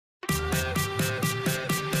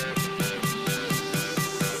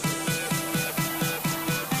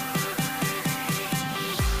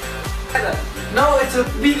No, it's a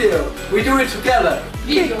video. We do it together.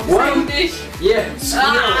 Video. One. Nicht. Yeah,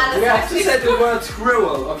 squirrel. We have to say the word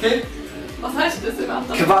squirrel, okay? Was heißt das im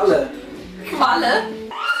anderen? Qualle. Qualle?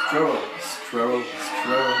 Squirrel. Squirrel.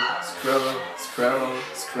 Squirrel. Squirrel. Squirrel.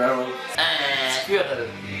 Squirrel. Squirrel.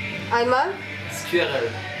 Einmal. Squirrel.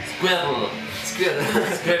 Squirrel. Squirrel.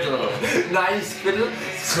 Squirrel. Nein, Squirrel.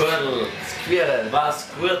 Squirrel. Squirrel. Was?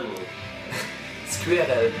 Squirrel.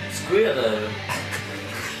 Squirrel. Squirrel.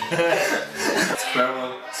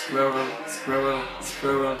 Squirrel. Squirrel. Squirrel.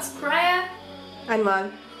 Squirrel. Squirrel?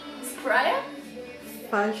 Einmal. Squirrel?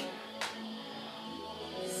 Falsch.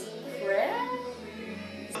 Squirrel?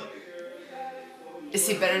 Is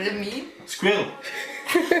he better than me? Squirrel.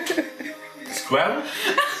 Squirrel?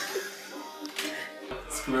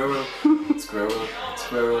 Squirrel. Squirrel.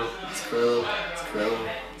 Squirrel. Squirrel. Squirrel.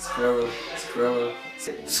 Squirrel. Squirrel.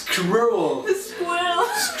 Squirrel. Squirrel.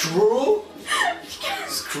 Squirrel?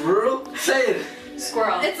 Squirrel? Say it.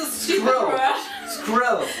 Squirrel. It's a stupid Squirrel. word.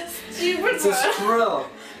 Squirrel. Stupid It's a word. squirrel.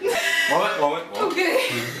 Moment. Okay.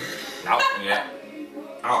 Oh, yeah.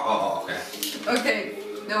 Oh, okay. Okay.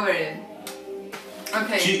 No worry.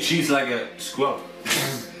 Okay. She's like a squirrel.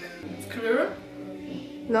 Squirrel?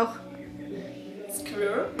 Noch.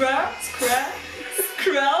 Squirrel? Squirrel?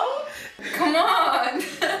 Squirrel? Come on!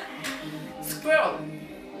 Squirrel.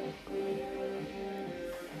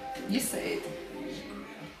 You say it.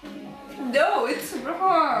 No, it's Ich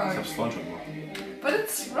wrong. hab's vorhin schon gemacht. But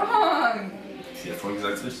it's wrong. Sie hat vorhin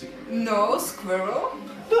gesagt, es ist richtig. No, squirrel.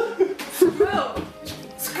 Squirrel.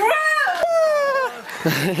 Squirrel!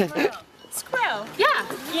 Squirrel.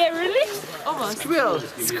 Yeah, really? Almost. Squirrel.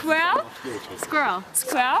 Squirrel? Squirrel.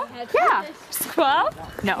 Squirrel? Yeah. Squirrel?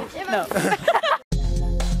 No.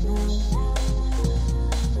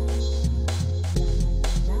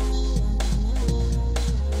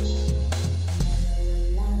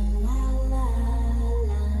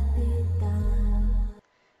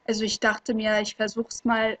 Also ich dachte mir, ich versuch's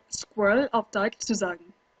mal Squirrel auf Deutsch zu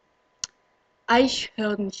sagen.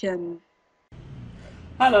 Eichhörnchen.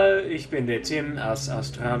 Hallo, ich bin der Tim aus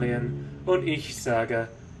Australien und ich sage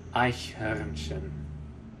Eichhörnchen.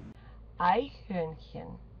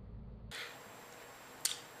 Eichhörnchen.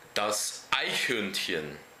 Das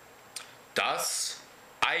Eichhörnchen. Das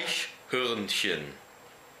Eichhörnchen.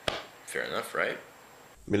 Fair enough, right?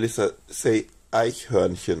 Melissa, say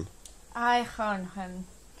Eichhörnchen. Eichhörnchen.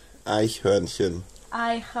 Eichhörnchen.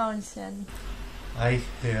 Eichhörnchen.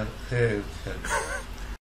 Eichhörnchen.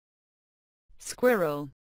 Squirrel.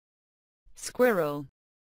 Squirrel.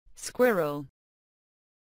 Squirrel.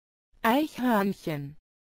 Eichhörnchen.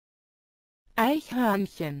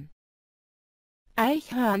 Eichhörnchen.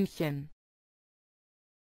 Eichhörnchen.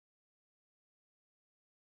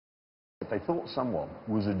 If they thought someone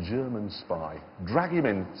was a German spy, drag him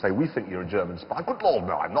in, say, we think you're a German spy. Good Lord,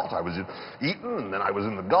 no, I'm not. I was in Eton, and then I was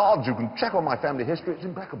in the Guards. You can check on my family history. It's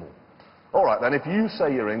impeccable. All right, then, if you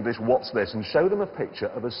say you're English, what's this? And show them a picture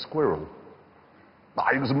of a squirrel.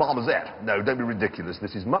 Ah, it was a marmoset. No, don't be ridiculous.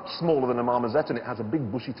 This is much smaller than a marmoset, and it has a big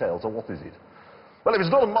bushy tail, so what is it? Well, if it's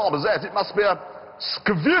not a marmoset, it must be a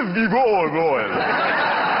skvivigorgoil.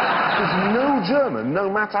 Because no German, no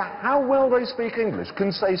matter how well they speak English,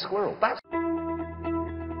 can say squirrel. That's